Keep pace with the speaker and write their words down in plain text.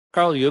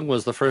Carl Jung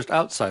was the first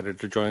outsider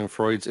to join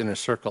Freud's inner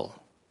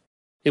circle.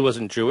 He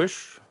wasn't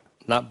Jewish,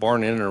 not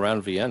born in and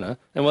around Vienna,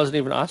 and wasn't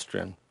even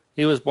Austrian.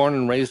 He was born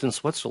and raised in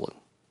Switzerland.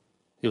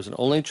 He was an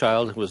only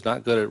child who was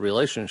not good at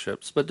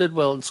relationships, but did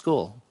well in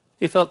school.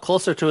 He felt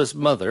closer to his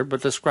mother,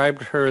 but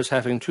described her as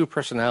having two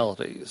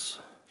personalities,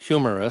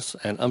 humorous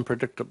and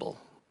unpredictable.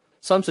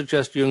 Some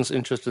suggest Jung's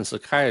interest in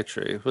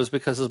psychiatry was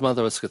because his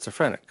mother was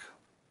schizophrenic.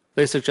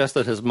 They suggest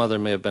that his mother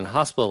may have been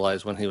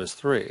hospitalized when he was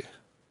 3,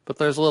 but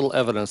there's little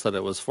evidence that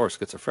it was for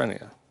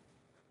schizophrenia.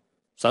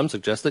 Some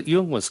suggest that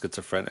Jung was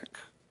schizophrenic.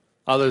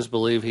 Others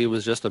believe he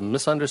was just a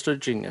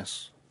misunderstood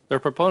genius. There are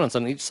proponents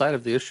on each side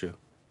of the issue.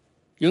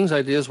 Jung's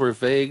ideas were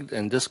vague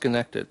and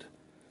disconnected,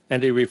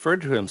 and he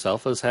referred to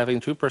himself as having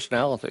two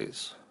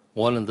personalities,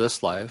 one in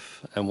this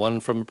life and one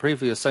from a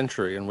previous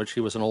century in which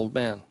he was an old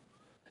man.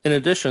 In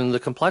addition, the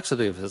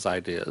complexity of his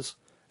ideas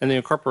and the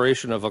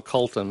incorporation of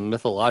occult and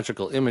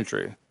mythological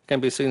imagery can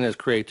be seen as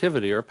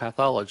creativity or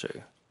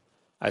pathology.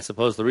 I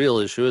suppose the real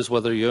issue is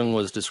whether Jung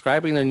was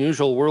describing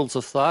unusual worlds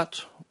of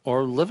thought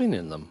or living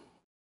in them.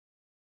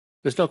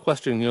 There's no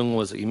question Jung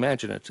was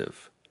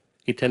imaginative.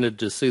 He tended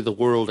to see the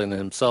world and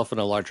himself in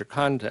a larger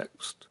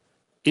context.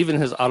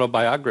 Even his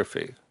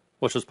autobiography,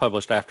 which was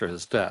published after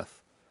his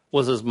death,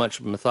 was as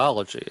much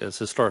mythology as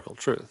historical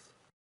truth.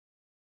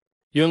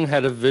 Jung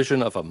had a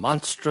vision of a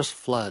monstrous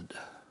flood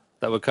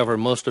that would cover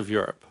most of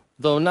Europe,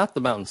 though not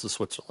the mountains of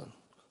Switzerland.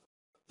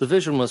 The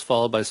vision was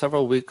followed by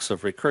several weeks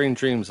of recurring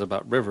dreams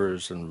about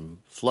rivers and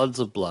floods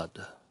of blood.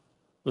 It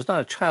was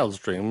not a child's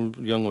dream.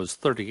 Jung was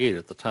 38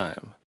 at the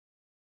time.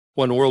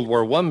 When World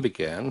War I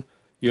began,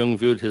 Jung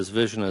viewed his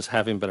vision as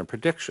having been a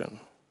prediction.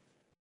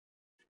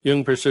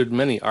 Jung pursued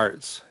many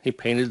arts. He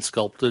painted,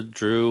 sculpted,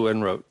 drew,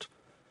 and wrote.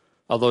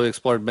 Although he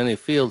explored many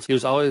fields, he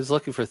was always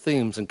looking for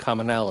themes and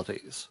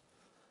commonalities.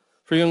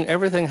 For Jung,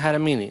 everything had a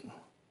meaning.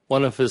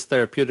 One of his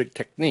therapeutic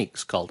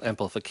techniques, called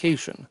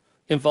amplification,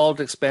 involved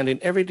expanding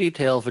every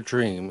detail of a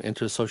dream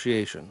into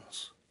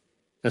associations.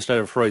 Instead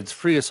of Freud's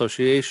free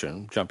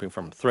association, jumping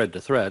from thread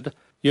to thread,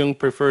 Jung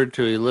preferred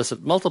to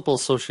elicit multiple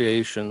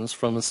associations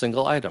from a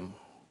single item.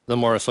 The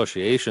more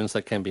associations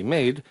that can be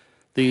made,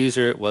 the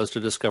easier it was to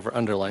discover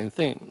underlying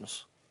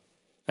themes.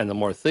 And the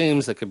more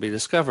themes that can be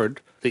discovered,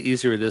 the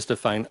easier it is to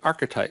find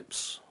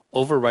archetypes,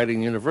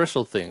 overriding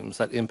universal themes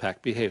that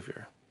impact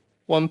behavior.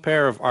 One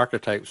pair of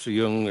archetypes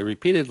Jung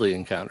repeatedly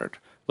encountered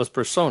was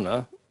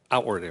persona,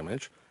 outward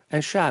image,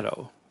 and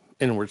shadow,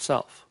 inward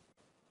self.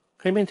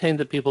 He maintained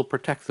that people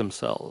protect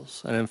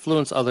themselves and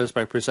influence others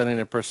by presenting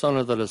a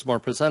persona that is more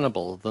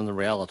presentable than the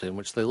reality in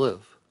which they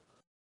live.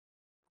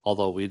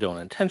 Although we don't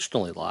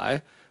intentionally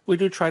lie, we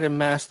do try to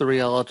mask the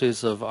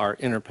realities of our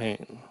inner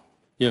pain.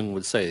 Jung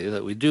would say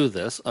that we do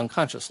this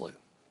unconsciously.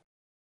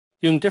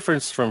 Jung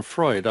differs from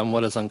Freud on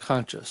what is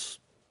unconscious.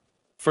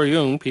 For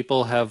Jung,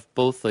 people have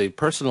both a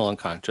personal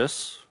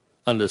unconscious,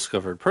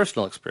 undiscovered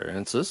personal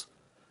experiences,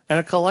 and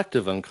a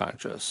collective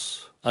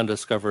unconscious,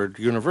 undiscovered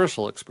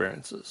universal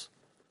experiences.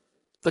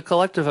 The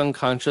collective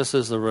unconscious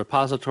is the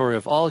repository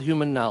of all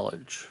human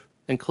knowledge,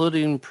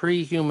 including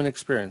pre-human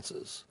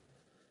experiences.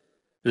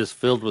 It is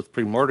filled with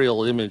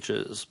primordial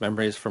images,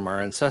 memories from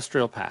our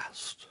ancestral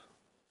past.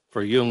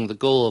 For Jung, the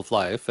goal of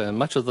life, and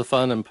much of the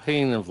fun and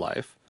pain of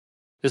life,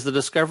 is the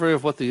discovery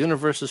of what the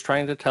universe is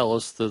trying to tell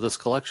us through this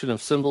collection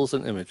of symbols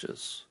and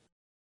images.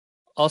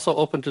 Also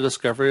open to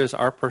discovery is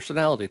our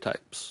personality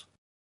types.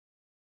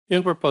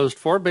 Jung proposed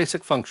 4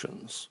 basic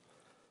functions: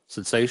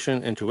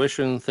 sensation,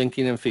 intuition,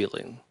 thinking, and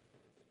feeling.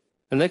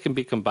 And they can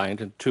be combined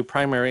into 2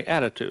 primary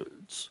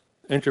attitudes,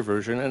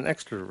 introversion and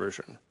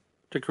extroversion,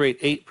 to create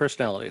 8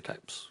 personality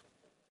types.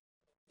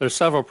 There are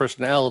several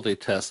personality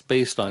tests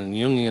based on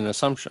Jungian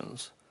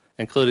assumptions,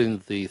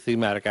 including the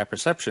thematic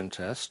apperception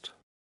test,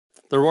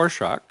 the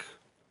Rorschach,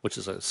 which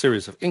is a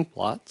series of ink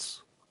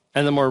blots,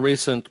 and the more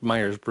recent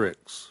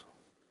Myers-Briggs.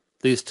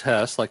 These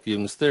tests, like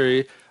Jung's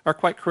theory, are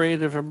quite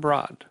creative and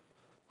broad.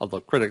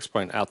 Although critics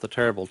point out the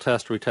terrible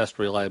test-retest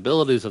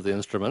reliabilities of the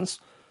instruments,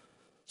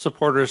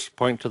 supporters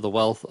point to the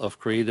wealth of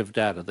creative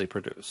data they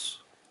produce.